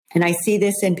And I see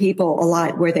this in people a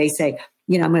lot where they say,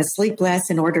 I'm going to sleep less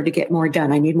in order to get more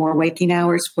done. I need more waking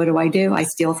hours. What do? I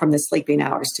steal from the sleeping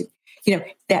hours too.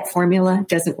 That formula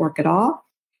doesn't work at all.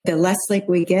 The less sleep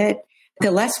we get,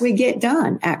 the less we get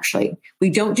done, actually. We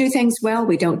don't do things well.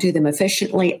 We don't do them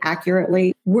efficiently,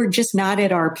 accurately. We're just not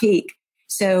at our peak.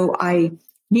 So I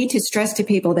need to stress to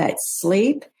people that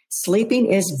sleeping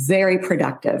is very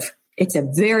productive. It's a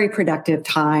very productive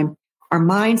time. Our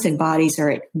minds and bodies are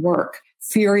at work,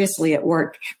 furiously at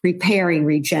work, repairing,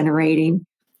 regenerating,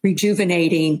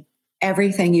 rejuvenating,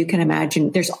 everything you can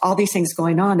imagine. There's all these things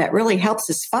going on that really helps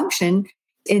us function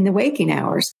in the waking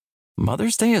hours.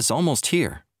 Mother's Day is almost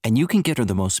here, and you can get her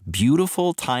the most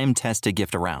beautiful time-tested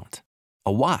gift around.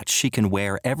 A watch she can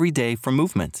wear every day from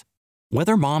Movement.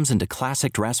 Whether mom's into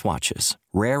classic dress watches,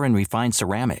 rare and refined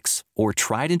ceramics, or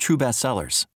tried and true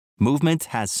bestsellers, Movement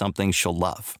has something she'll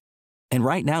love. And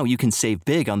right now you can save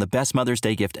big on the best Mother's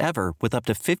Day gift ever with up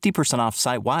to 50% off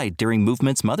site-wide during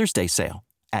Movement's Mother's Day sale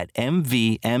at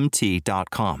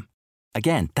MVMT.com.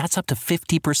 Again, that's up to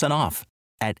 50% off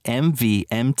at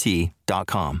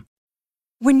MVMT.com.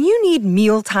 When you need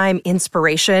mealtime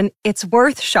inspiration, it's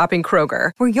worth shopping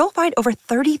Kroger, where you'll find over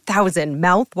 30,000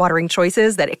 mouth-watering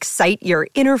choices that excite your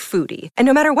inner foodie. And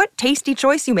no matter what tasty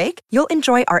choice you make, you'll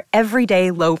enjoy our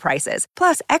everyday low prices,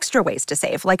 plus extra ways to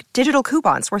save, like digital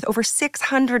coupons worth over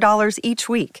 $600 each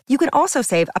week. You can also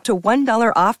save up to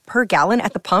 $1 off per gallon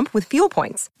at the pump with fuel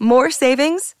points. More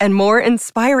savings and more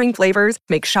inspiring flavors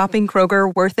make shopping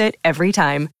Kroger worth it every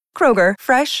time. Kroger,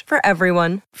 fresh for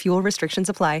everyone. Fuel restrictions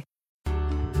apply.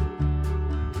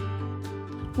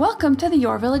 Welcome to the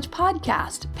Your Village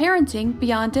podcast, Parenting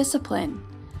Beyond Discipline.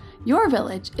 Your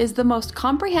Village is the most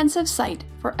comprehensive site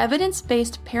for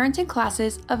evidence-based parenting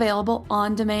classes available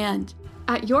on demand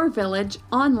at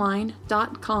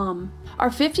yourvillageonline.com. Our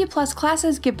 50-plus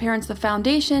classes give parents the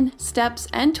foundation, steps,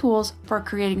 and tools for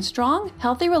creating strong,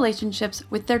 healthy relationships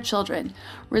with their children,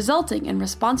 resulting in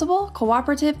responsible,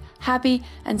 cooperative, happy,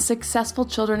 and successful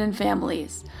children and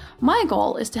families. My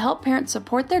goal is to help parents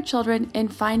support their children in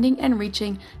finding and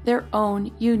reaching their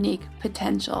own unique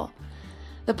potential.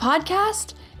 The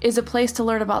podcast is a place to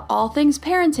learn about all things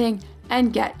parenting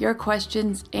and get your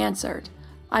questions answered.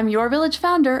 I'm Your Village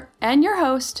founder and your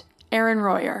host, Erin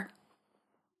Royer.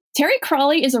 Terry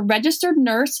Cralle is a registered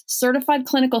nurse, certified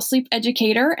clinical sleep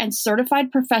educator, and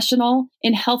certified professional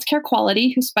in healthcare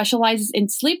quality who specializes in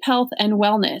sleep health and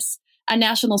wellness. A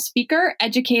national speaker,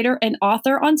 educator, and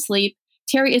author on sleep,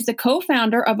 Terry is the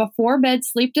co-founder of a 4-bed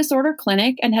sleep disorder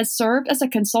clinic and has served as a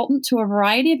consultant to a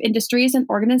variety of industries and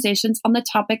organizations on the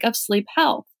topic of sleep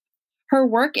health. Her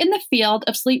work in the field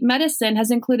of sleep medicine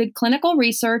has included clinical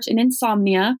research in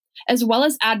insomnia, as well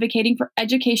as advocating for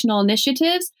educational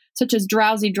initiatives such as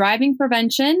drowsy driving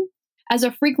prevention. As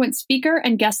a frequent speaker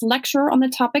and guest lecturer on the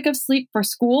topic of sleep for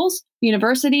schools,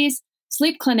 universities,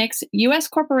 sleep clinics, U.S.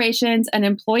 corporations, and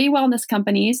employee wellness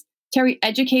companies, Terry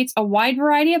educates a wide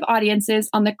variety of audiences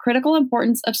on the critical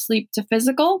importance of sleep to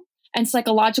physical and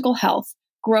psychological health,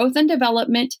 growth and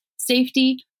development,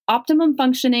 safety, optimum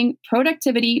functioning,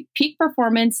 productivity, peak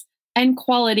performance, and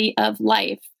quality of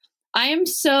life. I am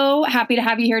so happy to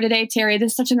have you here today, Terry.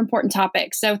 This is such an important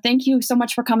topic. So thank you so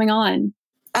much for coming on.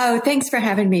 Oh, thanks for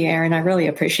having me, Erin. I really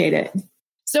appreciate it.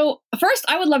 So first,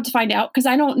 I would love to find out, because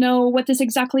I don't know what this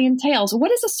exactly entails.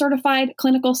 What is a certified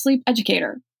clinical sleep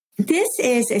educator? This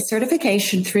is a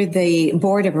certification through the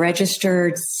Board of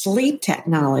Registered Sleep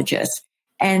Technologists.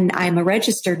 And I'm a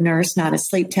registered nurse, not a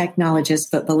sleep technologist,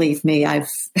 but believe me, I've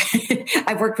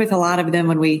worked with a lot of them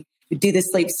when we do the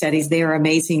sleep studies. They are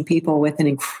amazing people with an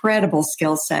incredible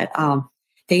skill set.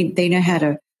 They know how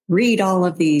to read all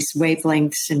of these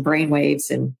wavelengths and brain waves,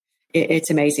 and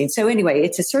it's amazing. So anyway,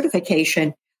 it's a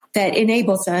certification that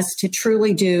enables us to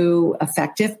truly do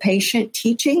effective patient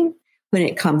teaching when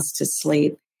it comes to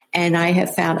sleep. And I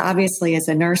have found, obviously, as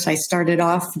a nurse, I started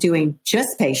off doing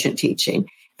just patient teaching,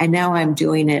 and now I'm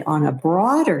doing it on a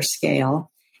broader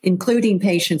scale, including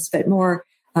patients, but more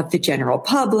of the general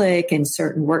public and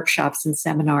certain workshops and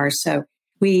seminars. So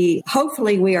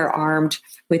hopefully we are armed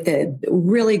with a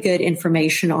really good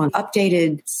information on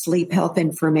updated sleep health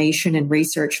information and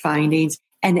research findings,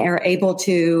 and are able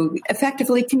to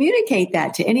effectively communicate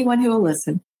that to anyone who will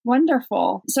listen.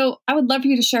 Wonderful. So I would love for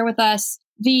you to share with us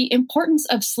the importance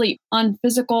of sleep on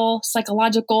physical,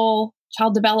 psychological,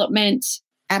 child development.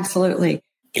 Absolutely.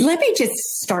 Let me just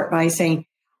start by saying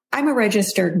I'm a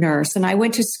registered nurse, and I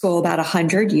went to school about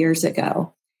 100 years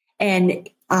ago. And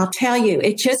I'll tell you,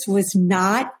 it just was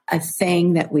not a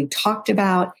thing that we talked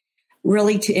about.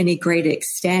 really to any great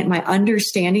extent. My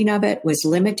understanding of it was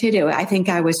limited. I think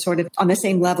I was sort of on the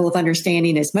same level of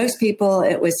understanding as most people.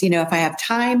 It was, if I have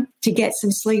time to get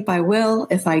some sleep, I will.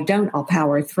 If I don't, I'll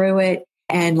power through it,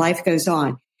 and life goes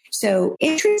on. So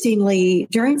interestingly,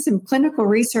 during some clinical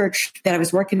research that I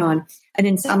was working on, an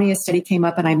insomnia study came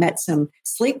up and I met some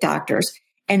sleep doctors,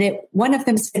 and one of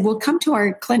them said, well, come to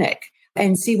our clinic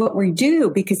and see what we do,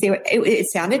 because it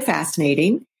sounded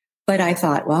fascinating. But I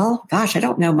thought, well, gosh, I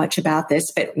don't know much about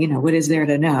this, but what is there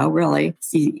to know, really?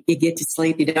 See, you get to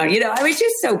sleep, you don't, I was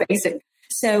just so basic.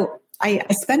 So I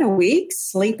spent a week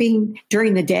sleeping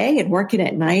during the day and working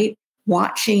at night,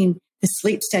 watching the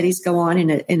sleep studies go on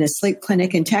in a sleep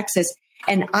clinic in Texas.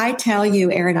 And I tell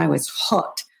you, Erin, I was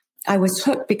hooked. I was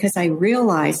hooked because I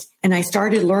realized, and I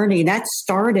started learning, that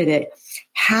started it,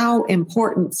 how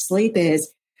important sleep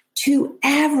is to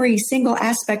every single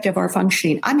aspect of our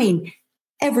functioning. I mean,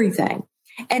 everything.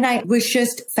 And I was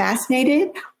just fascinated.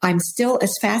 I'm still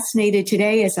as fascinated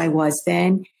today as I was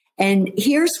then. And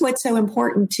here's what's so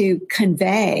important to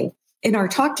convey in our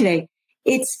talk today.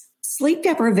 It's sleep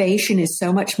deprivation is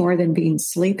so much more than being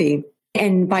sleepy.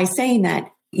 And by saying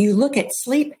that, you look at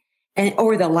sleep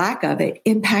or the lack of it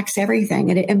impacts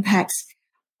everything, and it impacts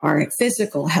our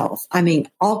physical health. I mean,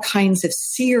 all kinds of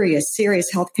serious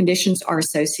health conditions are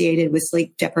associated with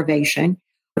sleep deprivation.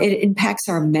 It impacts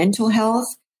our mental health.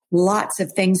 Lots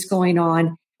of things going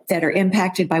on that are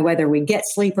impacted by whether we get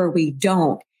sleep or we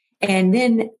don't. And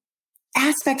then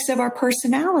aspects of our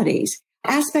personalities,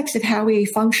 aspects of how we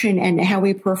function and how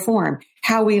we perform,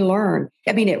 how we learn.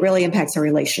 I mean, it really impacts our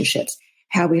relationships,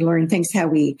 how we learn things, how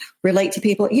we relate to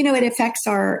people. It affects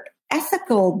our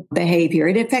ethical behavior.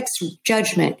 It affects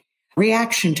judgment,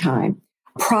 reaction time,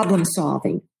 problem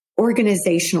solving,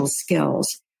 organizational skills.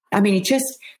 I mean, it's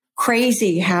just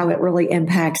crazy how it really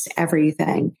impacts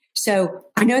everything. So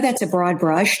I know that's a broad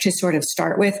brush to sort of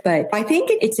start with, but I think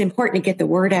it's important to get the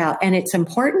word out, and it's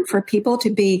important for people to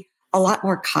be a lot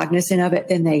more cognizant of it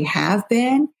than they have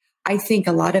been. I think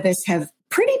a lot of us have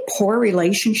pretty poor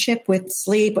relationship with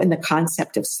sleep and the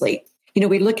concept of sleep.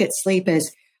 We look at sleep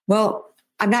as, well,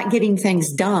 I'm not getting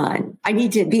things done. I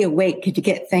need to be awake to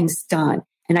get things done.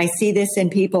 And I see this in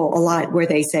people a lot where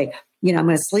they say, I'm going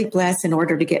to sleep less in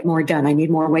order to get more done. I need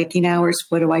more waking hours.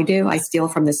 What do? I steal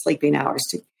from the sleeping hours.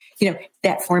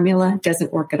 That formula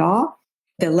doesn't work at all.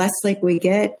 The less sleep we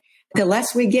get, the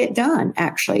less we get done,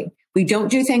 actually. We don't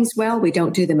do things well. We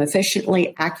don't do them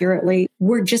efficiently, accurately.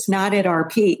 We're just not at our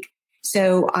peak.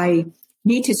 So I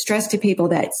need to stress to people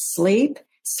that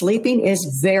sleeping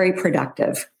is very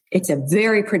productive. It's a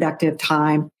very productive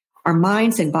time. Our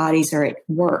minds and bodies are at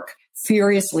work,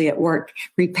 furiously at work,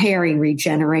 repairing,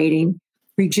 regenerating,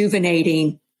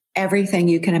 rejuvenating, everything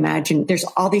you can imagine. There's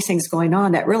all these things going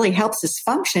on that really helps us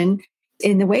function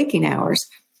in the waking hours.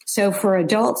 So for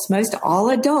adults, most all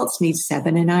adults need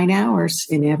 7 to 9 hours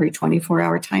in every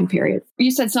 24-hour time period.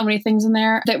 You said so many things in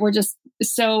there that were just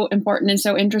so important and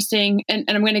so interesting. And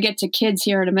I'm going to get to kids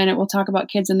here in a minute. We'll talk about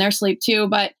kids and their sleep too.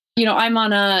 But,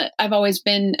 I've always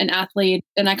been an athlete,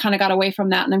 and I kind of got away from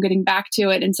that, and I'm getting back to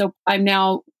it. And so I'm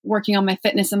now working on my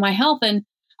fitness and my health. And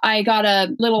I got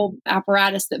a little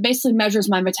apparatus that basically measures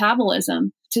my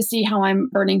metabolism to see how I'm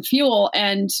burning fuel.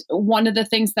 And one of the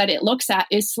things that it looks at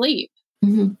is sleep.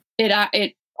 Mm-hmm.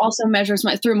 It also measures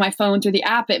through my phone, through the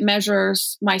app, it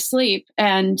measures my sleep.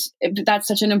 And that's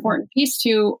such an important piece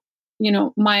to,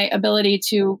 my ability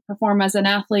to perform as an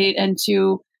athlete and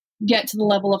to get to the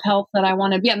level of health that I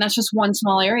want to be. And that's just one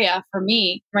small area for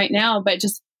me right now, but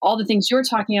just all the things you're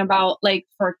talking about, like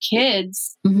for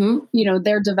kids,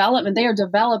 their development, they are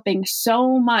developing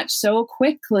so much so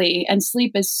quickly, and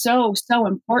sleep is so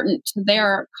important to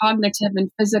their cognitive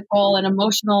and physical and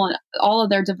emotional and all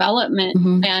of their development.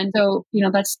 Mm-hmm. And so,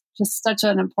 that's just such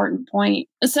an important point.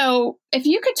 So if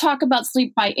you could talk about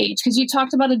sleep by age, because you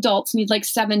talked about adults need like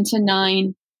 7 to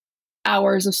 9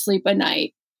 hours of sleep a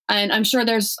night. And I'm sure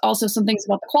there's also some things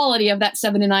about the quality of that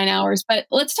 7 to 9 hours, but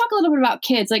let's talk a little bit about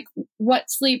kids. Like what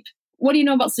do you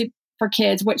know about sleep for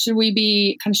kids? What should we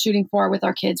be kind of shooting for with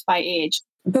our kids by age?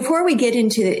 Before we get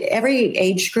into every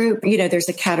age group, there's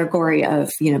a category of,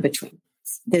 between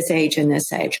this age and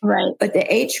this age. Right. But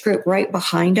the age group right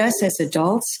behind us as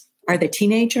adults are the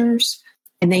teenagers,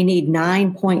 and they need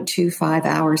 9.25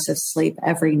 hours of sleep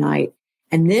every night.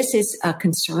 And this is a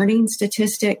concerning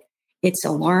statistic. It's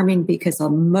alarming because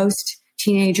most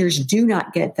teenagers do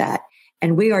not get that.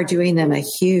 And we are doing them a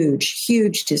huge,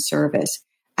 huge disservice.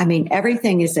 I mean,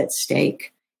 everything is at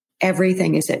stake.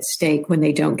 Everything is at stake when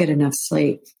they don't get enough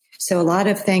sleep. So a lot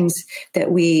of things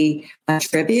that we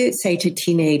attribute, say, to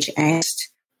teenage angst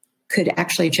could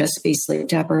actually just be sleep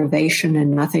deprivation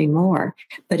and nothing more.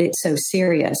 But it's so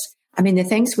serious. I mean, the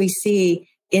things we see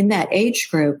in that age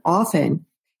group often,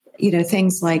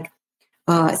 things like,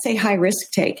 say, high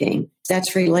risk taking,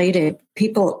 that's related.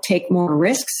 People take more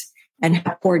risks and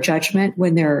have poor judgment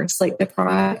when they're sleep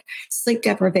deprived. Sleep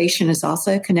deprivation is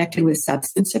also connected with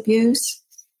substance abuse.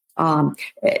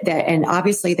 And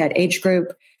obviously that age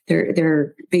group,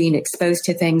 they're being exposed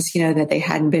to things, that they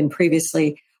hadn't been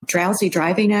previously. Drowsy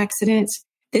driving accidents.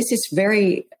 This is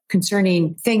very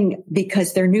concerning thing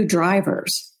because they're new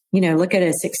drivers. Look at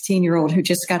a 16-year-old who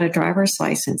just got a driver's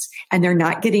license and they're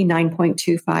not getting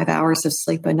 9.25 hours of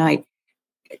sleep a night.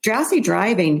 Drowsy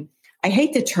driving, I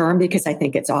hate the term because I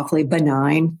think it's awfully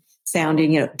benign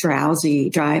sounding,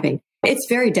 drowsy driving. It's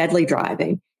very deadly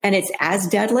driving. And it's as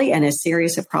deadly and as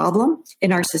serious a problem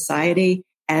in our society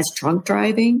as drunk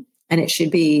driving. And it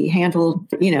should be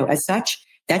handled, as such.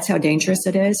 That's how dangerous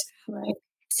it is. Right.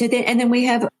 So then we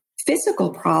have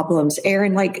physical problems,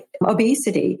 Erin, like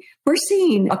obesity. We're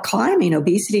seeing a climbing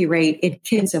obesity rate in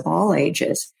kids of all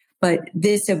ages, but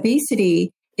this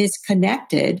obesity is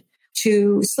connected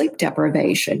to sleep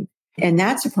deprivation. And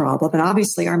that's a problem. And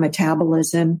obviously our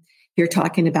metabolism, you're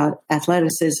talking about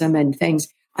athleticism and things.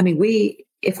 I mean,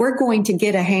 if we're going to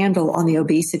get a handle on the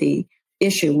obesity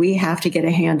issue, we have to get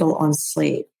a handle on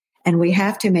sleep, and we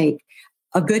have to make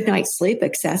a good night's sleep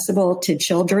accessible to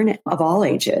children of all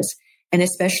ages, and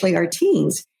especially our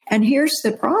teens. And here's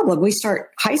the problem. We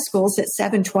start high schools at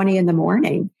 7:20 in the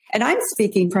morning. And I'm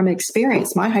speaking from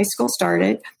experience. My high school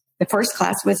started, the first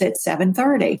class was at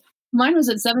 7:30. Mine was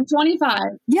at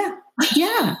 7:25. Yeah.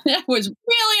 That was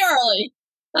really early.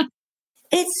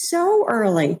 It's so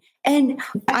early. And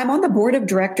I'm on the board of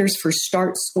directors for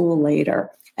Start School Later.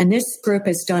 And this group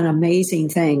has done amazing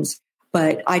things.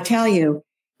 But I tell you,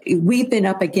 we've been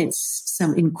up against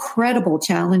some incredible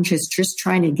challenges just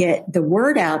trying to get the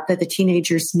word out that the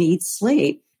teenagers need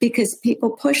sleep, because people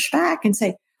push back and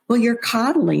say, well, you're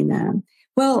coddling them.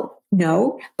 Well,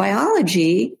 no,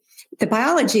 the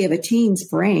biology of a teen's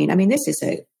brain. I mean, this is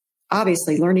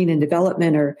obviously learning and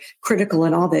development are critical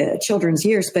in all the children's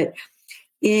years, but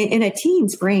in a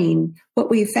teen's brain,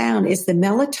 what we found is the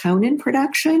melatonin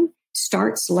production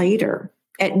starts later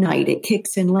at night. It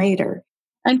kicks in later.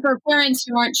 And for parents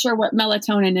who aren't sure what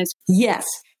melatonin is. Yes,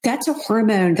 that's a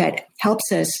hormone that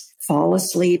helps us fall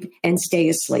asleep and stay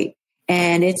asleep.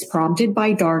 And it's prompted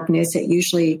by darkness. It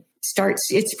usually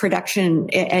starts its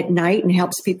production at night and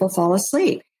helps people fall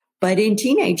asleep. But in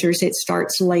teenagers, it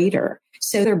starts later.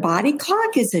 So their body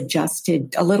clock is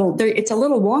adjusted a little. It's a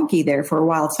little wonky there for a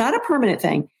while. It's not a permanent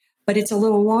thing, but it's a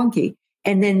little wonky.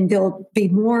 And then they'll be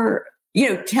more,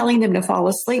 telling them to fall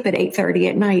asleep at 8:30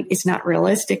 at night is not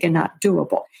realistic and not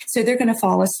doable. So they're going to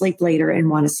fall asleep later and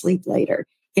want to sleep later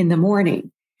in the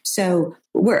morning. So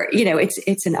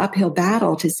it's an uphill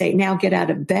battle to say, now get out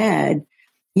of bed,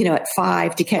 at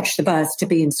 5 to catch the bus to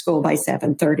be in school by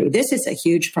 7:30. This is a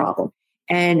huge problem.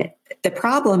 And the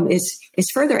problem is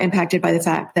further impacted by the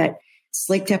fact that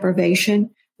sleep deprivation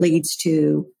leads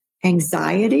to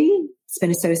anxiety. It's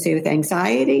been associated with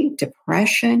anxiety,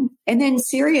 depression, and then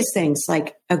serious things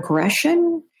like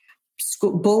aggression,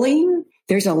 bullying.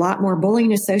 There's a lot more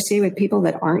bullying associated with people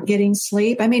that aren't getting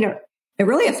sleep. I mean, it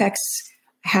really affects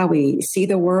how we see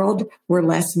the world. We're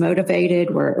less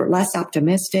motivated. We're less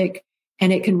optimistic,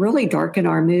 and it can really darken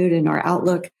our mood and our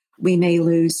outlook. We may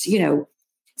lose,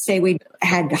 say we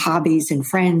had hobbies and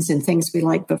friends and things we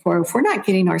liked before. If we're not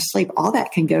getting our sleep, all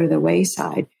that can go to the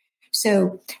wayside.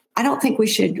 So I don't think we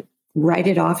should write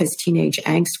it off as teenage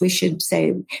angst. We should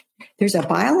say there's a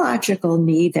biological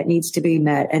need that needs to be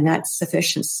met, and that's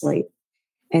sufficient sleep.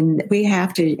 And we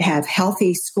have to have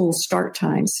healthy school start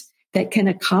times that can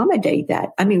accommodate that.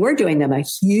 I mean, we're doing them a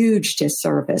huge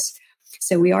disservice.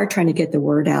 So we are trying to get the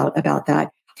word out about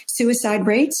that. Suicide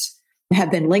rates have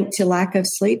been linked to lack of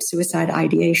sleep, suicide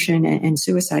ideation and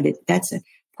suicide. That's a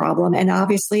problem. And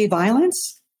obviously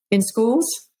violence in schools.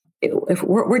 If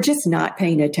we're just not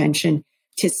paying attention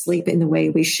to sleep in the way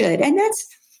we should. And that's,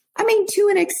 to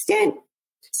an extent,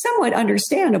 somewhat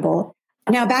understandable.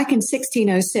 Now, back in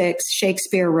 1606,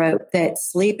 Shakespeare wrote that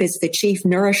sleep is the chief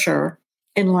nourisher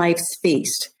in life's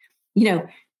feast.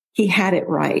 He had it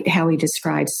right, how he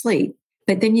described sleep.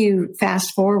 But then you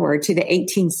fast forward to the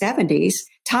 1870s,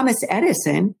 Thomas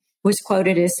Edison was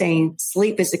quoted as saying,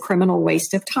 sleep is a criminal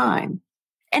waste of time.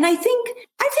 And I think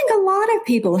a lot of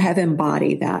people have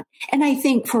embodied that. And I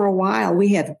think for a while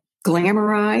we have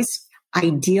glamorized,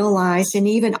 idealized, and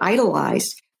even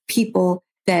idolized people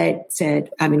that said,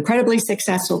 I'm incredibly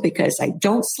successful because I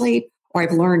don't sleep, or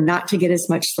I've learned not to get as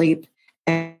much sleep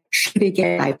as I should be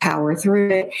getting. I power through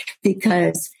it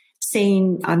because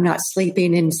saying I'm not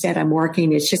sleeping, instead I'm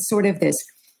working. It's just sort of this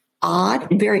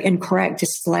odd and very incorrect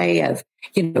display of,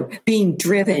 being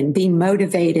driven, being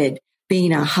motivated,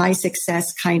 being a high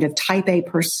success kind of type A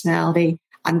personality.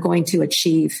 I'm going to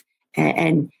achieve.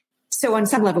 And so on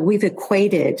some level, we've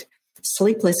equated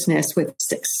sleeplessness with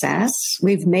success.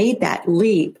 We've made that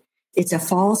leap. It's a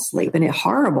false leap and a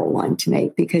horrible one to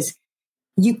make, because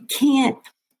you can't,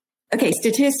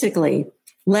 statistically,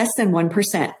 less than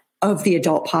 1% of the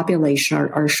adult population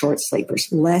are short sleepers,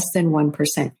 less than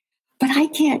 1%. But I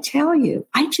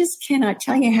just cannot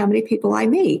tell you how many people I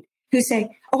meet who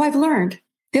say, oh, I've learned.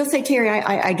 They'll say, Terry,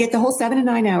 I get the whole 7 to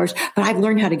 9 hours, but I've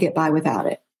learned how to get by without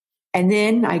it. And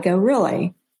then I go,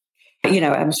 really?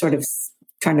 I'm sort of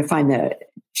trying to find the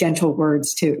gentle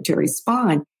words to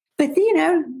respond. But,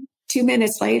 2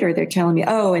 minutes later, they're telling me,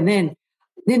 oh, and then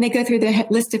they go through the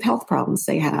list of health problems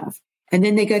they have. And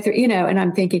then they go through, and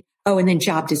I'm thinking, oh, and then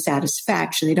job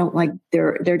dissatisfaction. They don't like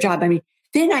their job. I mean,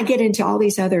 then I get into all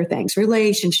these other things,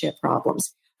 relationship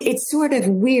problems. It's sort of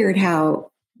weird how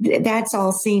that's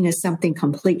all seen as something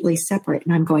completely separate.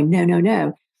 And I'm going,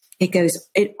 no.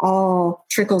 It all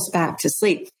trickles back to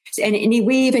sleep. And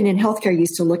we even in healthcare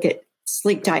used to look at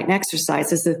sleep, diet, and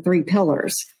exercise as the 3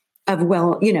 pillars of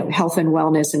health and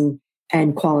wellness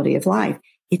and quality of life.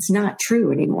 It's not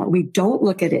true anymore. We don't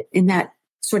look at it in that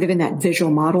visual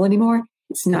model anymore.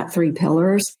 It's not 3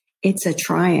 pillars. It's a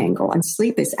triangle, and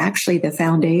sleep is actually the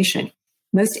foundation.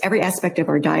 Most every aspect of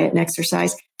our diet and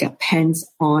exercise depends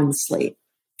on sleep.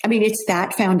 I mean, it's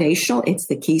that foundational, it's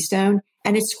the keystone,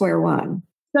 and it's square one.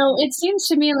 So it seems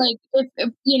to me like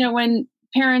if when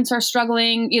parents are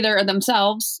struggling either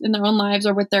themselves in their own lives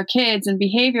or with their kids and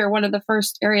behavior, one of the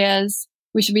first areas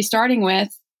we should be starting with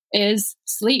is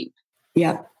sleep.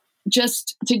 Yeah.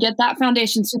 Just to get that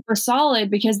foundation super solid,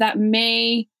 because that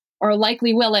may or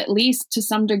likely will, at least to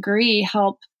some degree,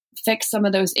 help fix some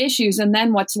of those issues. And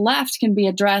then what's left can be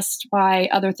addressed by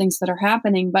other things that are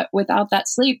happening. But without that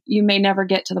sleep, you may never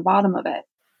get to the bottom of it.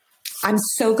 I'm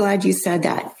so glad you said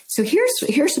that. So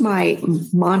here's my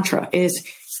mantra is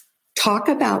talk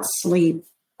about sleep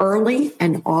early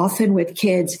and often with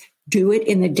kids. Do it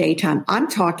in the daytime. I'm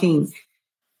talking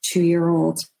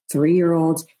 2-year-olds,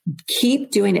 3-year-olds.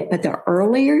 Keep doing it. But the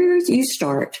earlier you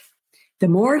start, the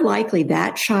more likely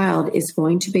that child is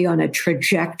going to be on a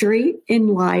trajectory in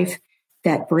life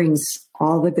that brings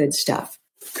all the good stuff.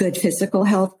 Good physical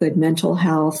health, good mental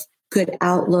health, good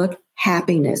outlook,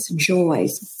 happiness, joy,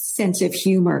 sense of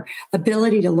humor,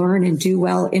 ability to learn and do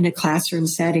well in a classroom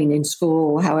setting, in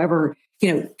school, however,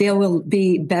 they will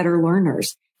be better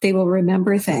learners. They will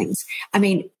remember things. I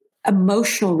mean,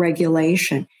 emotional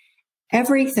regulation,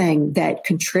 everything that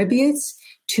contributes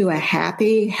to a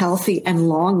happy, healthy, and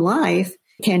long life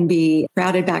can be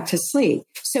routed back to sleep.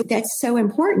 So that's so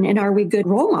important. And are we good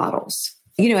role models?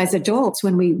 As adults,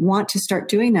 when we want to start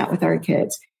doing that with our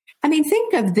kids. I mean,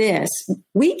 think of this.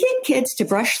 We get kids to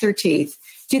brush their teeth.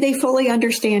 Do they fully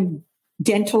understand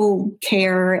dental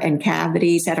care and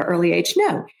cavities at an early age?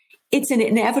 No. It's an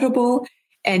inevitable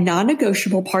and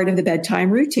non-negotiable part of the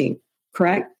bedtime routine,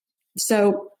 correct?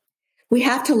 So we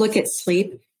have to look at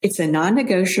sleep. It's a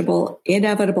non-negotiable,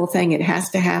 inevitable thing. It has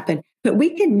to happen, but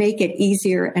we can make it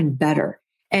easier and better.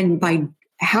 And by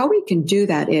how we can do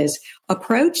that is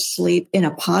approach sleep in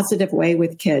a positive way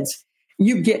with kids.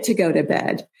 You get to go to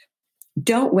bed.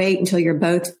 Don't wait until you're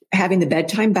both having the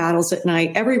bedtime battles at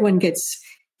night. Everyone gets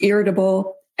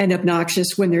irritable and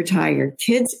obnoxious when they're tired,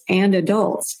 kids and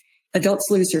adults.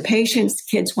 Adults lose their patience.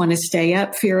 Kids want to stay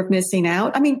up, fear of missing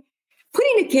out. I mean,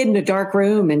 putting a kid in a dark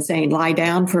room and saying, lie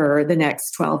down for the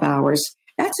next 12 hours,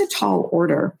 that's a tall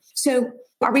order. So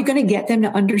are we going to get them to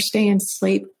understand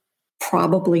sleep?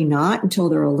 Probably not until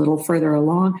they're a little further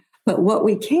along. But what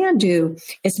we can do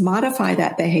is modify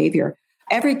that behavior.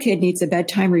 Every kid needs a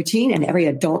bedtime routine and every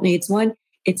adult needs one.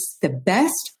 It's the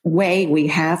best way we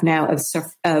have now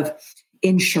of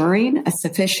ensuring a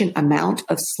sufficient amount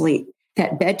of sleep.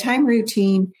 That bedtime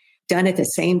routine done at the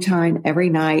same time every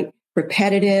night,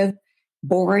 repetitive,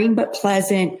 boring but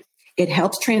pleasant. It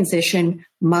helps transition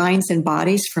minds and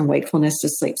bodies from wakefulness to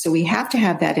sleep. So we have to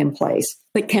have that in place.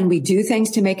 But can we do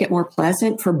things to make it more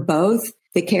pleasant for both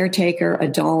the caretaker,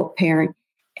 adult, parent,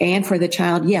 and for the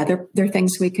child? Yeah, there are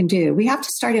things we can do. We have to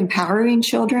start empowering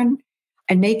children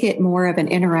and make it more of an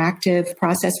interactive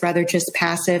process rather just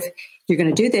passive. You're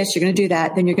going to do this, you're going to do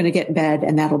that, then you're going to get in bed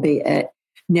and that'll be it.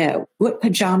 No. What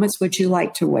pajamas would you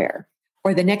like to wear?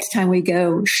 Or the next time we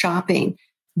go shopping,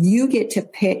 you get to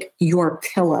pick your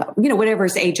pillow, whatever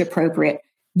is age appropriate.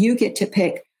 You get to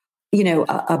pick,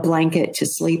 a blanket to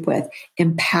sleep with.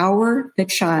 Empower the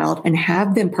child and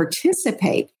have them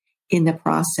participate in the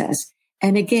process.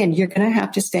 And again, you're going to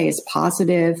have to stay as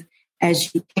positive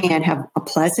as you can, have a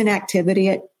pleasant activity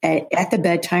at the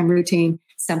bedtime routine,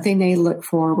 something they look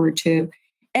forward to.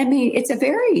 I mean, it's a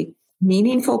very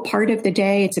meaningful part of the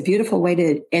day. It's a beautiful way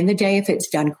to end the day if it's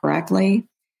done correctly.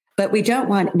 But we don't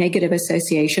want negative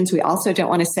associations. We also don't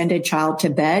want to send a child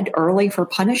to bed early for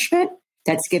punishment.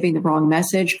 That's giving the wrong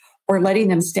message, or letting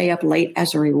them stay up late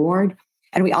as a reward.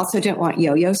 And we also don't want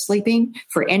yo-yo sleeping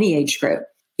for any age group,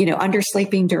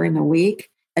 undersleeping during the week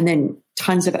and then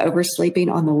tons of oversleeping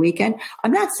on the weekend.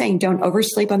 I'm not saying don't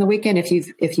oversleep on the weekend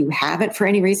if you haven't for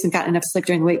any reason gotten enough sleep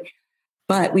during the week,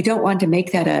 but we don't want to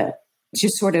make that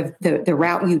just sort of the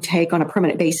route you take on a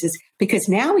permanent basis, because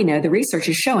now we know the research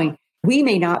is showing we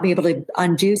may not be able to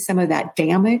undo some of that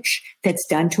damage that's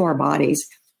done to our bodies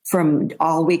from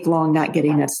all week long not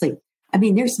getting enough sleep. I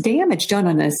mean, there's damage done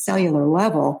on a cellular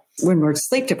level when we're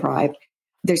sleep deprived.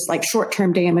 There's like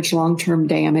short-term damage, long-term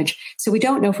damage. So we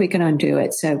don't know if we can undo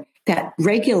it. So that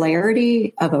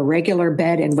regularity of a regular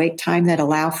bed and wake time that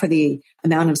allow for the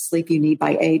amount of sleep you need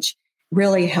by age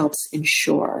really helps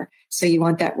ensure. So you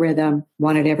want that rhythm,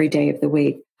 want it every day of the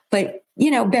week. But,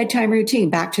 bedtime routine,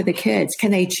 back to the kids.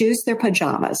 Can they choose their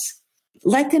pajamas?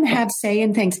 Let them have say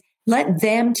in things. Let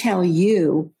them tell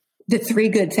you the 3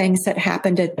 good things that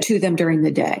happened to them during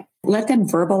the day. Let them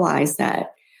verbalize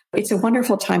that. It's a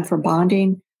wonderful time for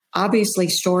bonding. Obviously,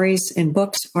 stories and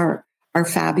books are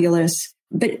fabulous.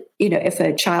 But, if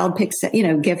a child picks,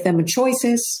 give them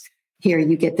choices. Here,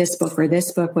 you get this book or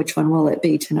this book. Which one will it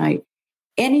be tonight?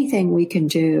 Anything we can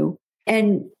do.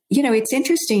 And, it's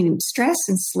interesting. Stress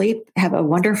and sleep have a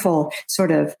wonderful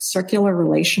sort of circular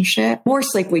relationship. More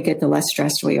sleep we get, the less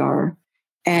stressed we are.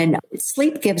 And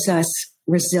sleep gives us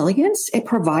resilience. It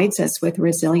provides us with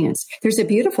resilience. There's a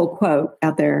beautiful quote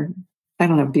out there. I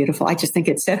don't know, beautiful. I just think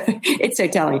it's so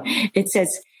telling. It says,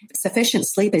 sufficient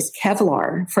sleep is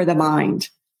Kevlar for the mind.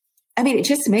 I mean, it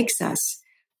just makes us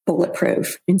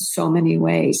bulletproof in so many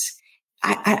ways.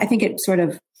 I think it sort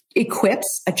of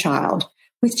equips a child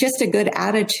with just a good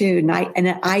attitude and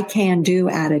an I can do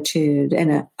attitude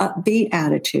and an upbeat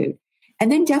attitude.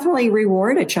 And then definitely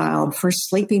reward a child for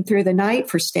sleeping through the night,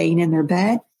 for staying in their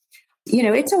bed.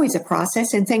 It's always a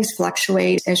process and things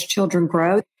fluctuate as children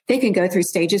grow. They can go through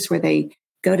stages where they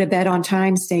go to bed on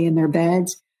time, stay in their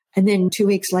beds. And then 2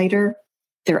 weeks later,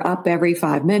 they're up every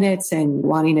 5 minutes and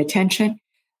wanting attention.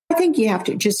 I think you have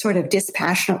to just sort of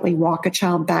dispassionately walk a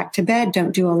child back to bed.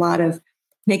 Don't do a lot of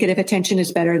negative attention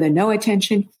is better than no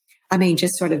attention. I mean,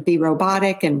 just sort of be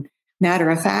robotic and matter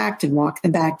of fact and walk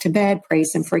them back to bed,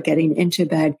 praise them for getting into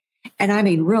bed. And I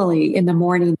mean, really in the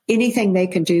morning, anything they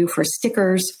can do for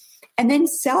stickers. And then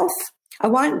I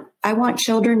want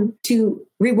children to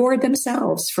reward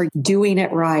themselves for doing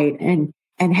it right and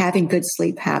having good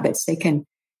sleep habits. They can,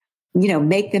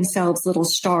 make themselves little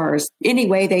stars any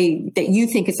way that you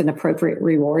think is an appropriate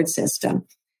reward system.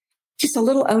 Just a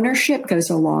little ownership goes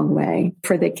a long way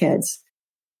for the kids.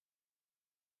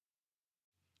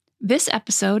 This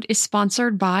episode is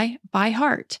sponsored by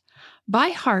ByHeart.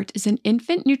 ByHeart is an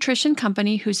infant nutrition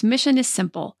company whose mission is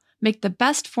simple: make the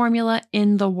best formula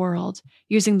in the world.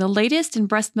 Using the latest in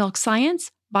breast milk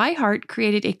science, ByHeart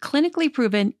created a clinically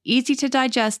proven,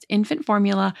 easy-to-digest infant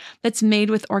formula that's made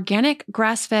with organic,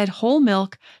 grass-fed whole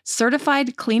milk,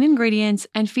 certified clean ingredients,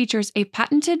 and features a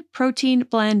patented protein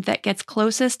blend that gets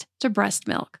closest to breast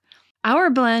milk. Our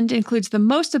blend includes the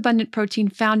most abundant protein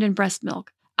found in breast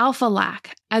milk,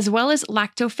 alpha-lac, as well as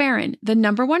lactoferrin, the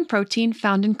 #1 protein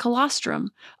found in colostrum,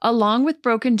 along with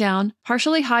broken down,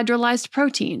 partially hydrolyzed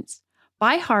proteins.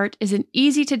 ByHeart is an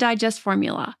easy-to-digest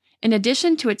formula. In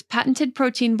addition to its patented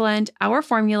protein blend, our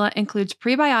formula includes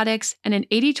prebiotics and an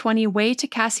 80-20 whey to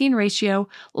casein ratio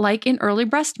like in early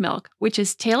breast milk, which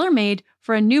is tailor-made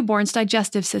for a newborn's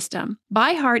digestive system.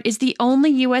 ByHeart is the only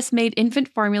U.S.-made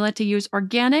infant formula to use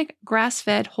organic,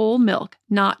 grass-fed whole milk,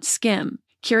 not skim.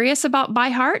 Curious about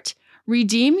ByHeart?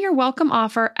 Redeem your welcome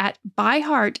offer at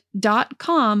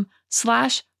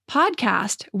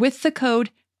byheart.com/podcast with the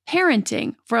code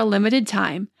parenting for a limited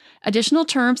time. Additional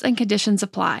terms and conditions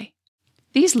apply.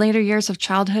 These later years of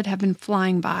childhood have been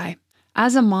flying by.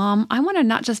 As a mom, I want to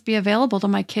not just be available to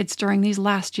my kids during these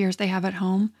last years they have at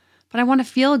home, but I want to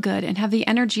feel good and have the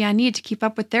energy I need to keep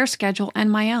up with their schedule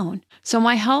and my own. So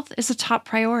my health is a top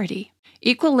priority.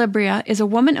 Equilibria is a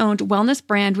woman-owned wellness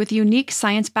brand with unique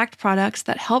science-backed products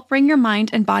that help bring your mind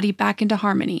and body back into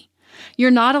harmony.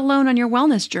 You're not alone on your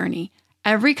wellness journey.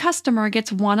 Every customer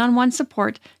gets one-on-one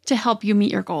support to help you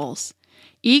meet your goals.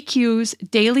 EQ's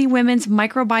Daily Women's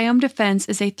Microbiome Defense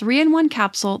is a 3-in-1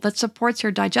 capsule that supports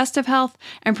your digestive health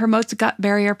and promotes gut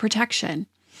barrier protection.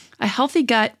 A healthy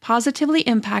gut positively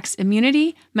impacts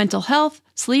immunity, mental health,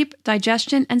 sleep,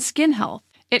 digestion, and skin health.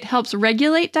 It helps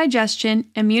regulate digestion,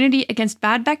 immunity against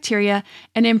bad bacteria,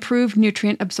 and improve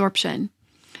nutrient absorption.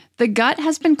 The gut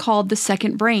has been called the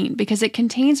second brain because it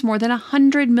contains more than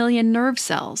 100 million nerve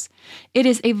cells. It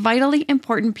is a vitally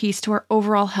important piece to our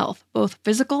overall health, both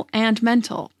physical and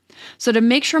mental. So to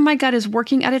make sure my gut is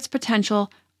working at its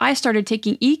potential, I started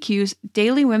taking EQ's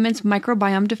Daily Women's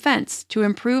Microbiome Defense to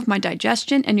improve my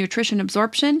digestion and nutrition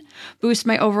absorption, boost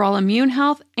my overall immune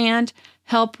health, and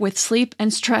help with sleep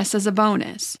and stress as a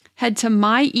bonus. Head to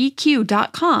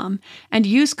myeq.com and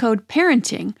use code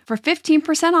PARENTING for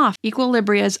 15% off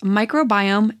Equilibria's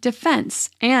Microbiome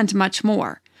Defense and much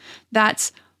more.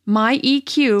 That's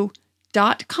myeq.com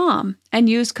and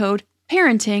use code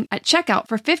PARENTING at checkout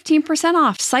for 15%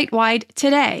 off site-wide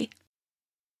today.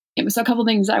 So a couple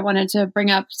things I wanted to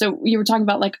bring up. So you were talking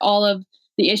about like all of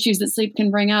the issues that sleep can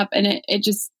bring up, and it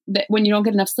just, that when you don't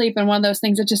get enough sleep, and one of those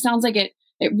things, it just sounds like it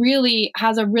really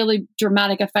has a really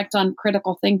dramatic effect on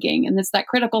critical thinking. And it's that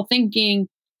critical thinking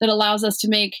that allows us to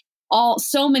make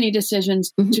so many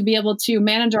decisions, to be able to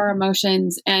manage our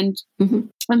emotions. And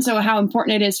so how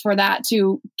important it is for that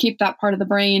to keep that part of the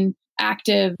brain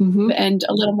active and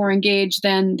a little more engaged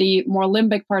than the more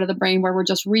limbic part of the brain where we're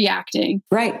just reacting.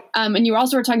 Right. And you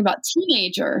also were talking about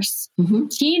teenagers.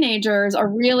 Teenagers are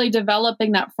really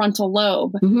developing that frontal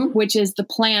lobe, which is the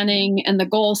planning and the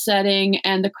goal setting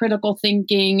and the critical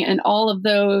thinking and all of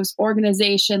those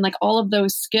organization, like all of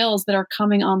those skills that are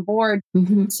coming on board.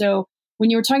 So when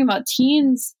you were talking about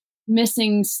teens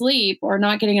missing sleep or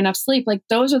not getting enough sleep, like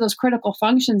those are those critical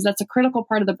functions. That's a critical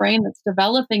part of the brain that's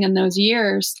developing in those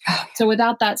years. So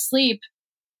without that sleep,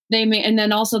 they may, and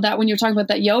then also that when you're talking about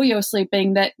that yo-yo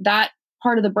sleeping, that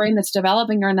part of the brain that's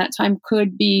developing during that time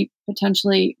could be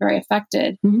potentially very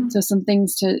affected. So some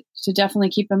things to definitely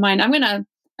keep in mind. I'm gonna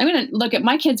look at,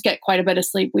 my kids get quite a bit of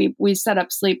sleep. We set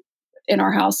up sleep in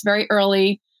our house very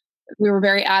early. We were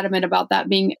very adamant about that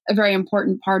being a very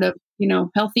important part of,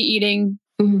 healthy eating,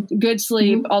 good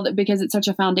sleep, all that, because it's such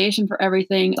a foundation for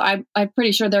everything. I'm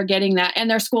pretty sure they're getting that, and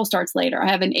their school starts later.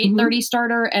 I have an 8:30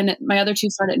 starter, and my other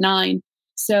two start at 9.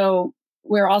 So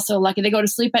we're also lucky. They go to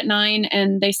sleep at 9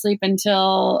 and they sleep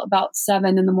until about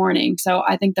 7 in the morning. So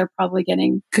I think they're probably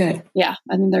getting good. Yeah.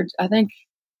 Can't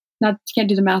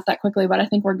do the math that quickly, but I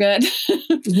think we're good.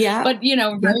 Yeah. But,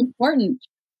 very important.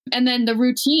 And then the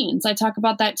routines, I talk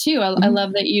about that too. I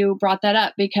love that you brought that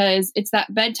up, because it's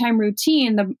that bedtime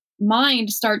routine. The mind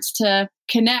starts to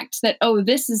connect that, oh,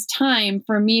 this is time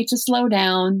for me to slow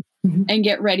down and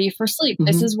get ready for sleep.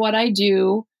 This is what I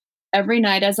do every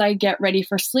night as I get ready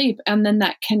for sleep. And then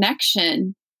that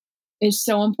connection is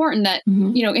so important that,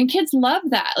 and kids love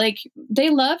that. Like they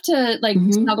love to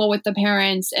snuggle with the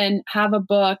parents and have a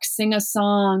book, sing a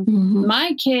song.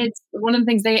 My kids, one of the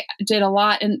things they did a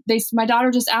lot, and my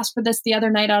daughter just asked for this the other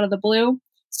night out of the blue,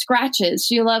 scratches.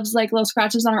 She loves like little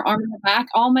scratches on her arm and her back.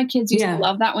 All my kids used to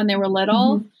love that when they were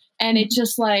little. And it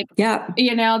just they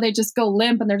just go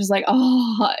limp and they're just like,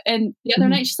 oh. And the other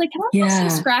night she's like, can I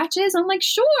have some scratches? I'm like,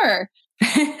 sure.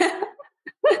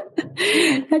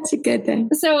 That's a good thing.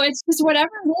 So it's just whatever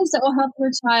it is that will help your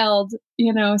child,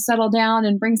 settle down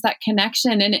and brings that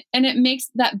connection. And it makes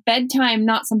that bedtime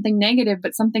not something negative,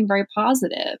 but something very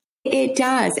positive. It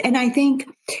does. And I think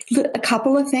a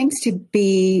couple of things to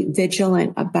be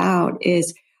vigilant about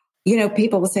is,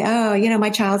 people will say, oh,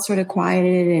 my child's sort of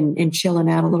quieted and chilling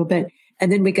out a little bit.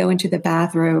 And then we go into the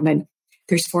bathroom and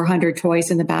there's 400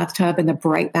 toys in the bathtub and the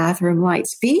bright bathroom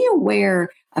lights. Be aware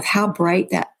of how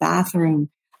bright that bathroom,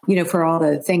 for all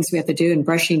the things we have to do and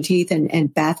brushing teeth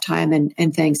and bath time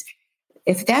and things.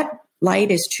 If that light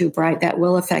is too bright, that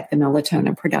will affect the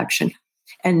melatonin production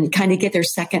and kind of get their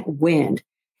second wind.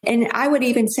 And I would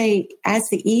even say as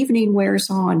the evening wears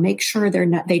on, make sure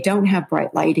they don't have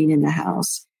bright lighting in the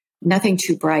house, nothing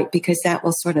too bright, because that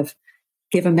will sort of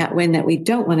give them that wind that we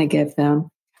don't want to give them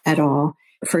at all,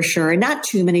 for sure. And not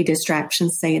too many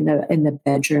distractions, say in the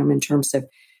bedroom in terms of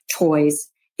toys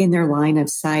in their line of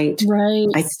sight. Right.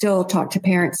 I still talk to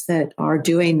parents that are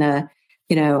doing I'm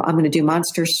going to do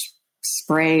monster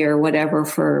spray or whatever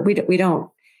we don't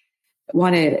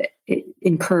want to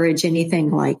encourage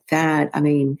anything like that. I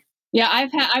mean, yeah,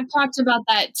 I've talked about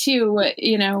that too.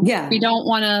 We don't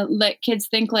want to let kids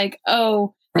think like,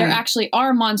 oh, there actually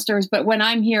are monsters, but when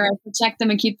I'm here, I protect them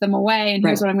and keep them away. And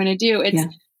here's what I'm going to do. It's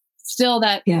still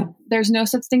that there's no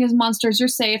such thing as monsters. You're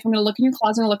safe. I'm going to look in your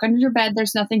closet, look under your bed.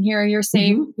 There's nothing here. You're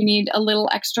safe. You need a little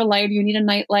extra light, or you need a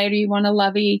night light, or you want a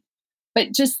lovey,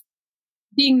 but just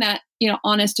being that,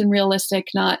 honest and realistic,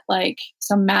 not like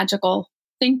some magical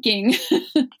thinking.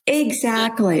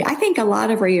 Exactly. I think a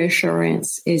lot of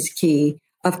reassurance is key,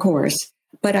 of course.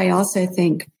 But I also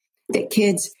think that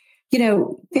kids,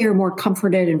 they're more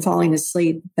comforted in falling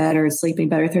asleep better, sleeping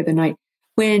better through the night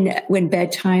when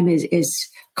bedtime is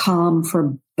calm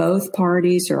for both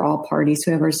parties or all parties,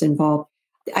 whoever's involved.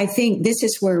 I think this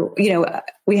is where,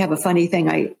 we have a funny thing.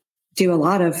 I do a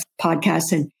lot of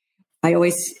podcasts, and I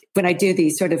always, when I do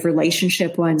these sort of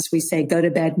relationship ones, we say, go to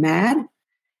bed mad.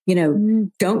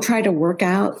 Don't try to work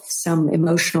out some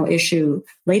emotional issue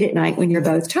late at night when you're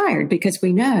both tired, because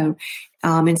we know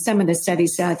in some of the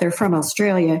studies out there from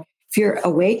Australia, if you're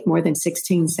awake more than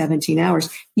 16, 17 hours,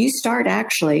 you start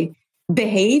actually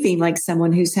behaving like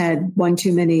someone who's had one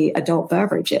too many adult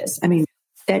beverages. I mean,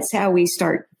 that's how we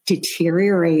start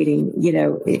deteriorating,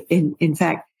 in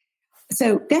fact.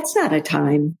 So that's not a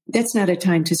time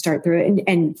to start through it.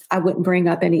 And I wouldn't bring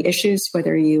up any issues,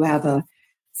 whether you have a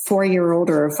 4-year-old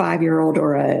or a 5-year-old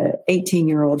or a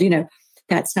 18-year-old,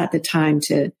 that's not the time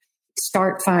to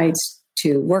start fights,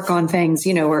 to work on things,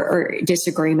 or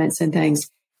disagreements and things.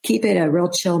 Keep it a real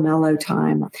chill, mellow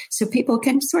time. So people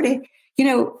can sort of,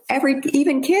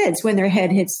 even kids, when their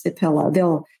head hits the pillow,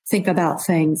 they'll think about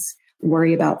things,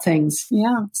 worry about things.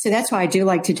 Yeah. So that's why I do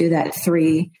like to do that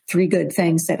three good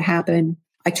things that happen.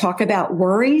 I talk about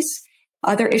worries.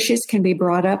 Other issues can be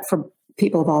brought up for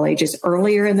people of all ages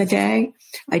earlier in the day.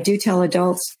 I do tell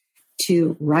adults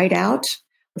to write out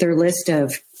their list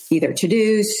of either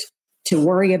to-dos, to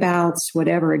worry abouts,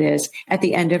 whatever it is, at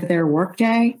the end of their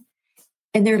workday.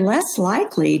 And they're less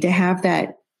likely to have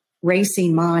that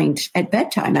racing mind at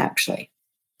bedtime, actually.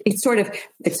 It's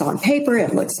on paper,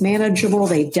 it looks manageable.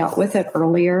 They dealt with it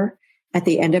earlier at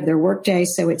the end of their workday.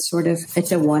 So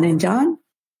it's a one and done.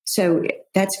 So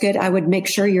that's good. I would make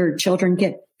sure your children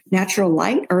get natural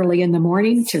light early in the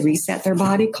morning to reset their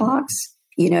body clocks,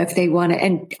 if they want to.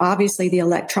 And obviously the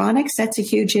electronics, that's a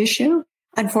huge issue.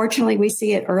 Unfortunately, we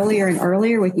see it earlier and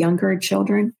earlier with younger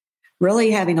children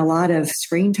really having a lot of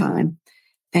screen time.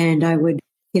 And I would,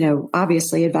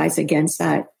 obviously advise against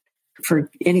that for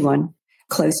anyone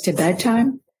close to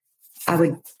bedtime. I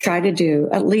would try to do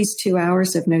at least 2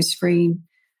 hours of no screen.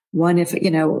 One,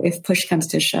 if push comes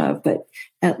to shove, but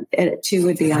at 2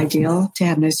 would be ideal to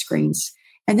have no screens.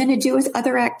 And then to do with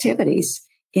other activities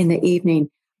in the evening.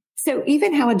 So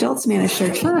even how adults manage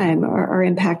their time are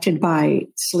impacted by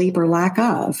sleep or lack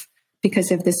of,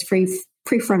 because of this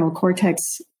prefrontal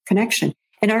cortex connection.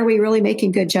 And are we really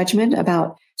making good judgment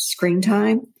about screen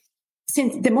time?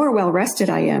 Since the more well-rested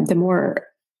I am, the more,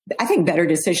 I think, better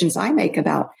decisions I make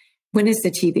about when is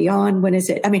the TV on? When is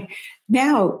it? I mean,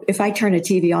 now if I turn a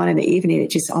TV on in the evening, it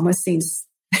just almost seems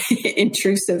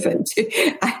intrusive. And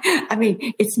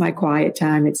it's my quiet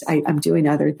time. I'm doing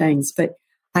other things, but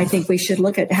I think we should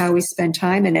look at how we spend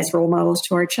time and as role models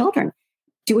to our children.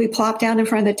 Do we plop down in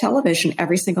front of the television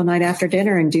every single night after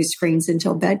dinner and do screens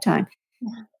until bedtime?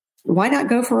 Why not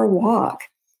go for a walk?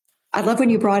 I love when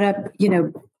you brought up,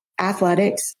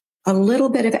 athletics, a little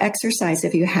bit of exercise.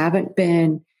 If you haven't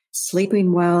been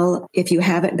sleeping well, if you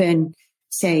haven't been,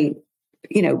 say,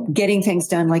 getting things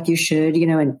done like you should,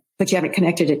 but you haven't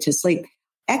connected it to sleep.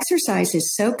 Exercise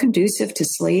is so conducive to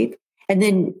sleep. And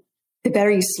then the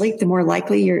better you sleep, the more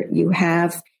likely you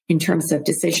have in terms of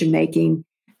decision making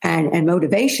and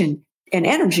motivation and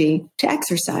energy to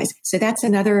exercise. So that's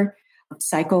another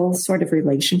cycle sort of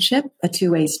relationship, a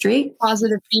two-way street.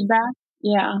 Positive feedback.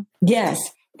 Yeah. Yes.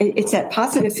 It's that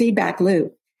positive feedback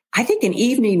loop. I think an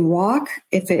evening walk,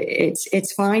 if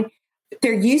it's fine.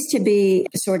 There used to be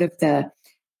sort of the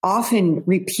often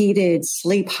repeated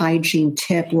sleep hygiene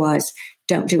tip was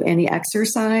don't do any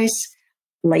exercise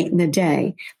late in the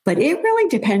day. But it really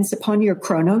depends upon your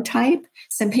chronotype.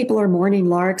 Some people are morning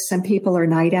larks. Some people are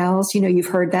night owls. You've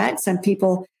heard that. Some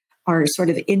people are sort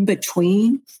of in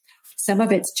between. Some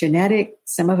of it's genetic.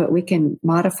 Some of it we can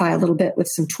modify a little bit with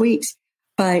some tweaks.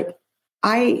 But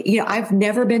I've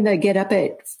never been to get up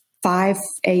at 5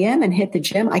 a.m. and hit the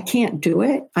gym. I can't do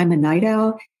it. I'm a night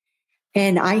owl.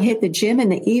 And I hit the gym in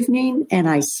the evening and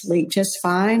I sleep just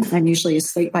fine. I'm usually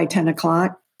asleep by 10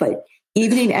 o'clock, but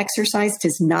evening exercise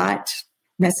does not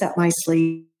mess up my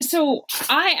sleep. So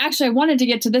I wanted to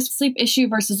get to this sleep issue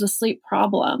versus the sleep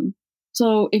problem.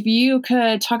 So if you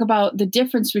could talk about the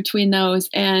difference between those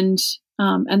and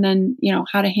then,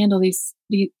 how to handle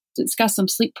discuss some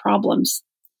sleep problems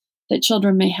that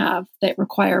children may have that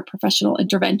require professional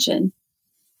intervention.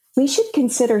 We should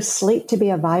consider sleep to be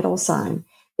a vital sign.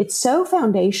 It's so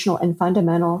foundational and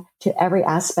fundamental to every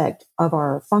aspect of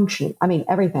our function.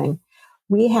 Everything.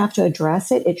 We have to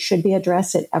address it. It should be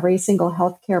addressed at every single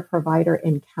healthcare provider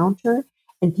encounter.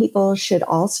 And people should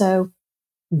also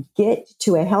get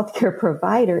to a healthcare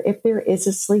provider if there is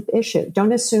a sleep issue.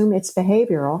 Don't assume it's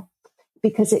behavioral,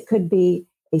 because it could be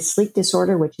a sleep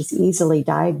disorder, which is easily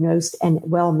diagnosed and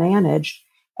well managed,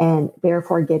 and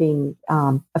therefore getting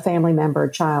a family member,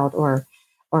 child, or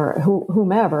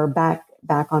whomever back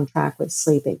on track with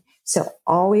sleeping. So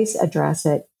always address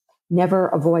it. Never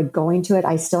avoid going to it.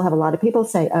 I still have a lot of people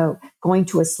say, oh, going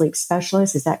to a sleep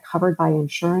specialist, is that covered by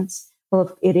insurance?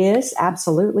 Well, it is.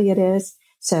 Absolutely it is.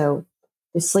 So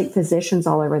the sleep physicians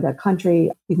all over the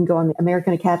country, you can go on the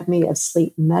American Academy of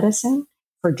Sleep Medicine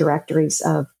for directories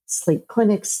of sleep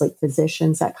clinics, sleep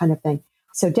physicians, that kind of thing.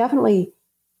 So definitely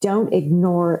don't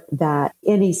ignore that,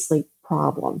 any sleep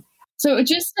problem. So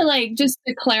just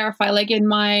to clarify, like in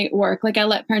my work, like I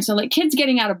let parents know, like kids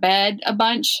getting out of bed a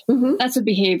bunch, that's a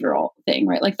behavioral thing,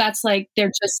 right? Like that's like,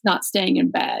 they're just not staying in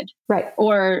bed. Right.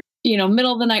 Or,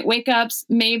 middle of the night wake ups,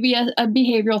 maybe a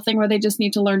behavioral thing where they just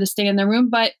need to learn to stay in their room,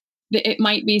 but it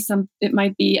might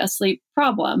be a sleep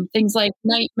problem. Things like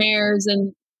nightmares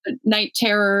and night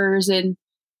terrors and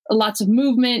lots of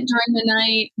movement during the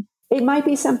night. It might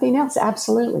be something else.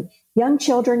 Absolutely. Young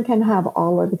children can have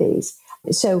all of these.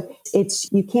 So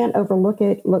you can't overlook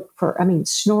it. Look for,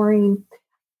 snoring,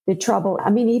 the trouble,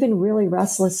 even really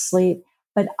restless sleep,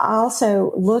 but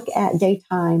also look at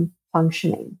daytime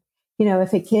functioning.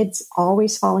 If a kid's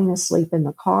always falling asleep in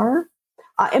the car,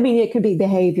 it could be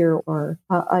behavior or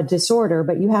a disorder,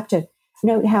 but you have to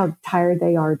note how tired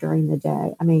they are during the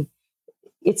day.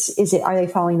 Are they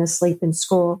falling asleep in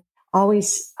school?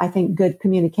 Always, I think, good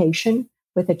communication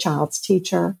with a child's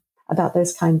teacher about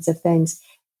those kinds of things.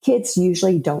 Kids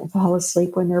usually don't fall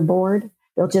asleep when they're bored.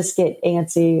 They'll just get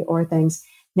antsy or things.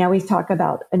 Now we talk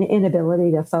about an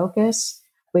inability to focus.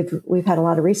 We've had a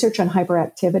lot of research on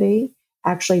hyperactivity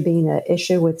actually being an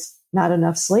issue with not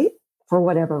enough sleep for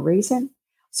whatever reason.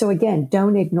 So again,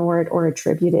 don't ignore it or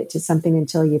attribute it to something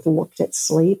until you've looked at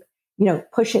sleep.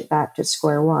 Push it back to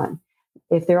square one.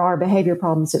 If there are behavior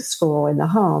problems at school, in the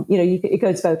home, it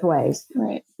goes both ways.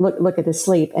 Right. Look at the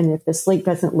sleep. And if the sleep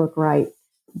doesn't look right,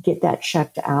 get that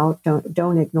checked out.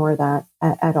 Don't ignore that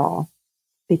at all.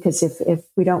 Because if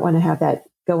we don't want to have that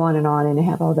go on and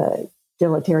have all the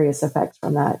deleterious effects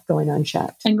from that going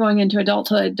unchecked. And going into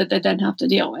adulthood that they then have to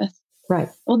deal with. Right.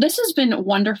 Well, this has been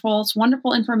wonderful. It's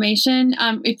wonderful information.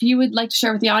 If you would like to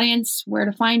share with the audience where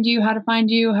to find you, how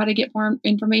to get more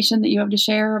information that you have to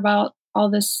share about all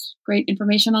this great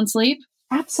information on sleep.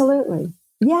 Absolutely.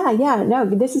 Yeah. No,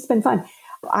 this has been fun.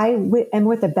 I am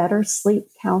with the Better Sleep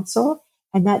Council,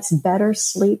 and that's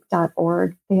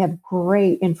bettersleep.org. They have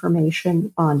great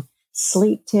information on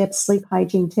sleep tips, sleep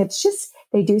hygiene tips.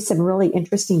 They do some really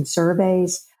interesting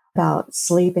surveys about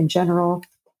sleep in general.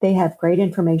 They have great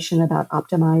information about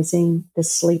optimizing the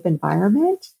sleep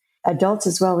environment. Adults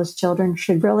as well as children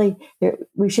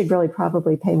we should really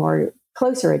probably pay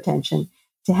closer attention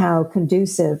to how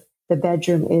conducive the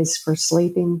bedroom is for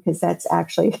sleeping, because that's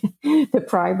actually the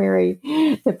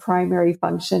primary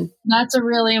function. That's a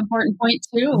really important point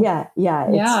too. Yeah.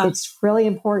 It's really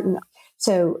important.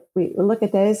 So we look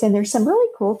at those, and there's some really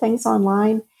cool things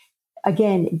online.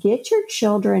 Again, get your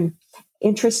children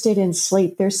interested in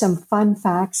sleep. There's some fun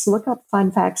facts. Look up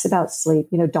fun facts about sleep.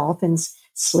 Dolphins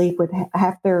sleep with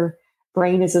half their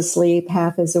brain is asleep,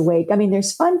 half is awake.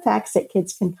 There's fun facts that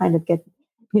kids can kind of get,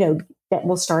 that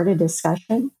will start a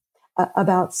discussion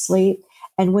about sleep.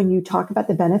 And when you talk about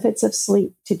the benefits of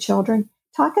sleep to children,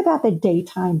 talk about the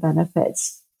daytime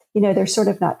benefits. They're sort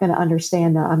of not going to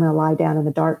understand that I'm going to lie down in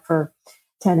the dark for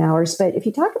 10 hours. But if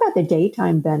you talk about the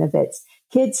daytime benefits,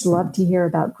 kids love to hear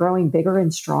about growing bigger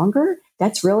and stronger.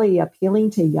 That's really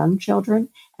appealing to young children.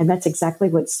 And that's exactly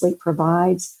what sleep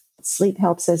provides. Sleep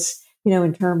helps us,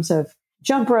 in terms of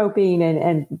jump roping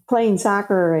and playing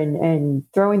soccer and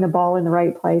throwing the ball in the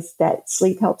right place. That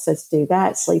sleep helps us do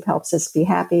that. Sleep helps us be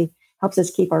happy, helps us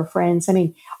keep our friends.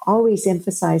 Always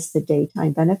emphasize the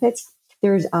daytime benefits.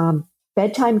 There's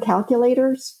bedtime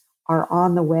calculators are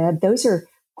on the web. Those are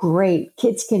great.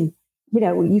 Kids can,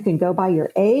 you can go by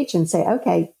your age and say,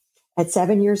 okay, at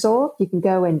 7 years old, you can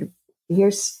go and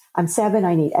I'm 7.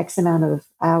 I need X amount of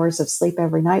hours of sleep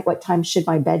every night. What time should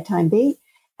my bedtime be?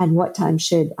 And what time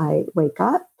should I wake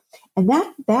up? And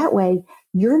that way,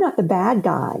 you're not the bad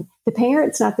guy. The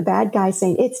parent's not the bad guy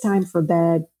saying it's time for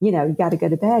bed. You got to go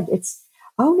to bed. It's,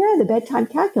 oh no, the bedtime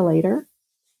calculator,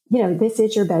 this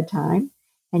is your bedtime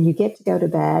and you get to go to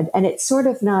bed. And it's sort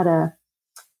of not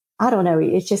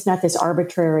it's just not this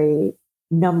arbitrary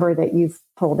number that you've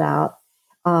pulled out.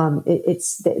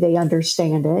 They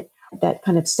understand it. That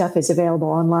kind of stuff is available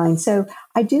online. So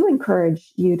I do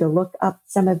encourage you to look up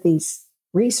some of these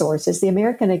resources. The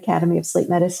American Academy of Sleep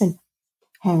Medicine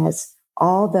has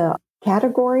all the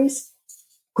categories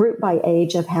grouped by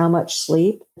age of how much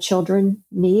sleep children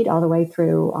need, all the way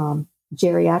through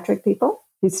geriatric people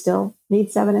who still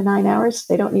need 7 to 9 hours.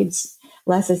 They don't need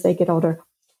less as they get older.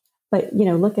 But,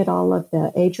 look at all of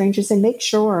the age ranges and make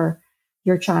sure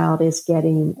your child is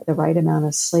getting the right amount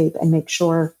of sleep, and make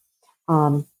sure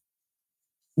that,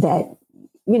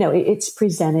 it's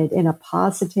presented in a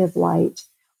positive light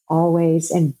always,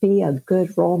 and be a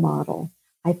good role model.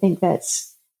 I think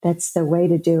that's the way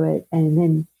to do it. And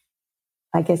then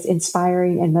I guess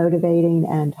inspiring and motivating,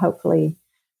 and hopefully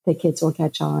the kids will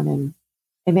catch on and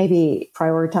maybe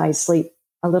prioritize sleep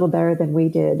a little better than we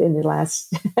did in the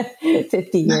last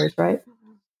 50 years, right?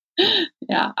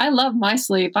 Yeah, I love my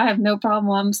sleep. I have no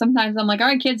problem. Sometimes I'm like, all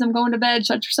right, kids, I'm going to bed.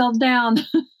 Shut yourselves down.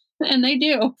 And they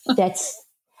do. I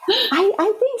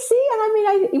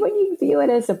think, when you view it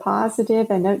as a positive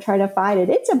and don't try to fight it,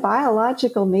 it's a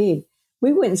biological need.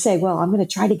 We wouldn't say, well, I'm going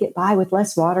to try to get by with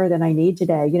less water than I need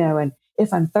today, and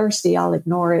if I'm thirsty, I'll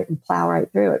ignore it and plow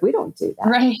right through it. We don't do that.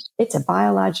 Right. It's a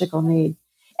biological need.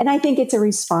 And I think it's a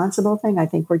responsible thing. I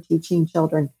think we're teaching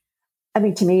children.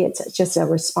 To me, it's just a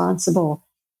responsible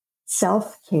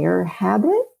self-care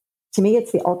habit. To me,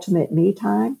 it's the ultimate me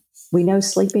time. We know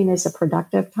sleeping is a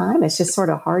productive time. It's just sort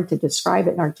of hard to describe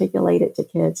it and articulate it to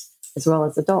kids as well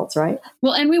as adults, right?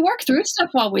 Well, and we work through stuff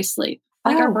while we sleep.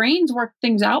 Our brains work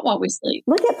things out while we sleep.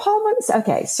 Look at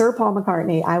Sir Paul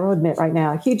McCartney. I will admit right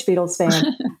now, a huge Beatles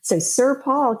fan. So Sir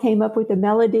Paul came up with the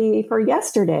melody for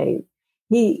Yesterday.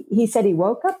 He said he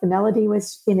woke up, the melody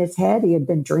was in his head. He had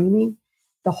been dreaming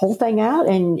the whole thing out.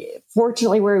 And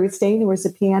fortunately, where he was staying, there was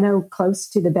a piano close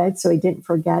to the bed, so he didn't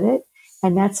forget it.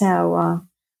 And that's how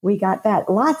we got that.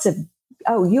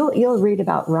 You'll read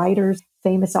about writers,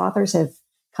 famous authors have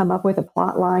come up with a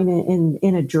plot line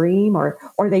in a dream, or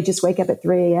they just wake up at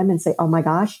 3 a.m. and say, oh my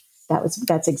gosh,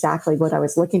 that's exactly what I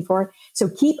was looking for. So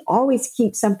always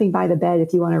keep something by the bed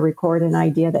if you want to record an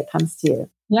idea that comes to you.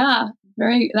 Yeah,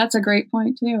 that's a great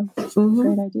point too. Mm-hmm.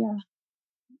 Great idea.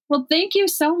 Well, thank you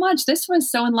so much. This was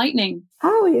so enlightening.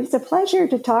 Oh, it was a pleasure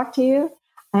to talk to you.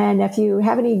 And if you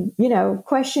have any,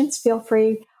 questions, feel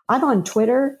free. I'm on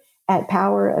Twitter at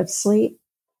Power of Sleep.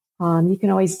 You can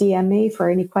always DM me for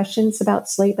any questions about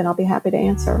sleep, and I'll be happy to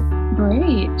answer.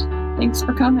 Great. Thanks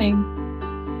for coming.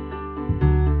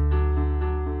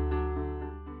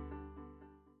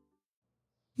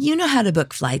 You know how to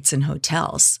book flights and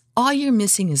hotels. All you're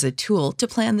missing is a tool to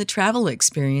plan the travel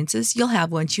experiences you'll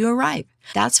have once you arrive.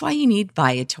 That's why you need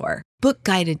Viator. Book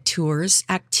guided tours,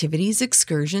 activities,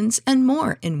 excursions, and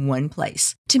more in one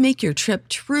place to make your trip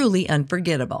truly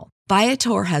unforgettable.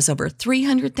 Viator has over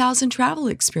 300,000 travel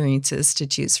experiences to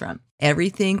choose from.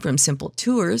 Everything from simple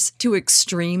tours to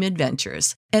extreme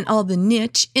adventures, and all the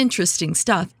niche, interesting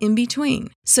stuff in between.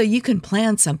 So you can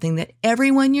plan something that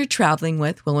everyone you're traveling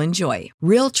with will enjoy.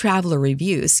 Real traveler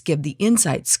reviews give the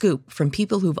inside scoop from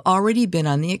people who've already been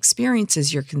on the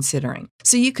experiences you're considering.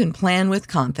 So you can plan with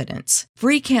confidence.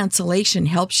 Free cancellation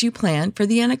helps you plan for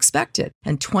the unexpected.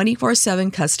 And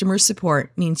 24/7 customer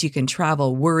support means you can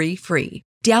travel worry-free.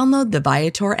 Download the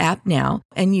Viator app now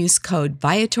and use code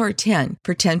Viator10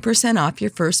 for 10% off your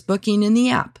first booking in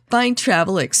the app. Find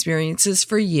travel experiences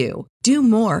for you. Do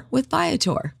more with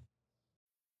Viator.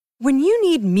 When you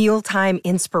need mealtime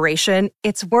inspiration,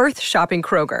 it's worth shopping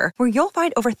Kroger, where you'll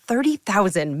find over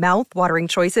 30,000 mouth-watering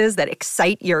choices that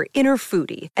excite your inner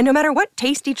foodie. And no matter what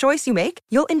tasty choice you make,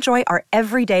 you'll enjoy our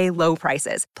everyday low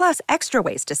prices, plus extra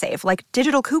ways to save, like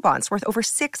digital coupons worth over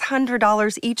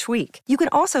 $600 each week. You can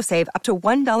also save up to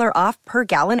 $1 off per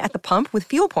gallon at the pump with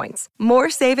fuel points.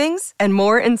 More savings and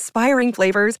more inspiring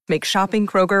flavors make shopping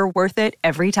Kroger worth it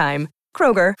every time.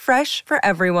 Kroger, fresh for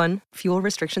everyone. Fuel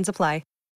restrictions apply.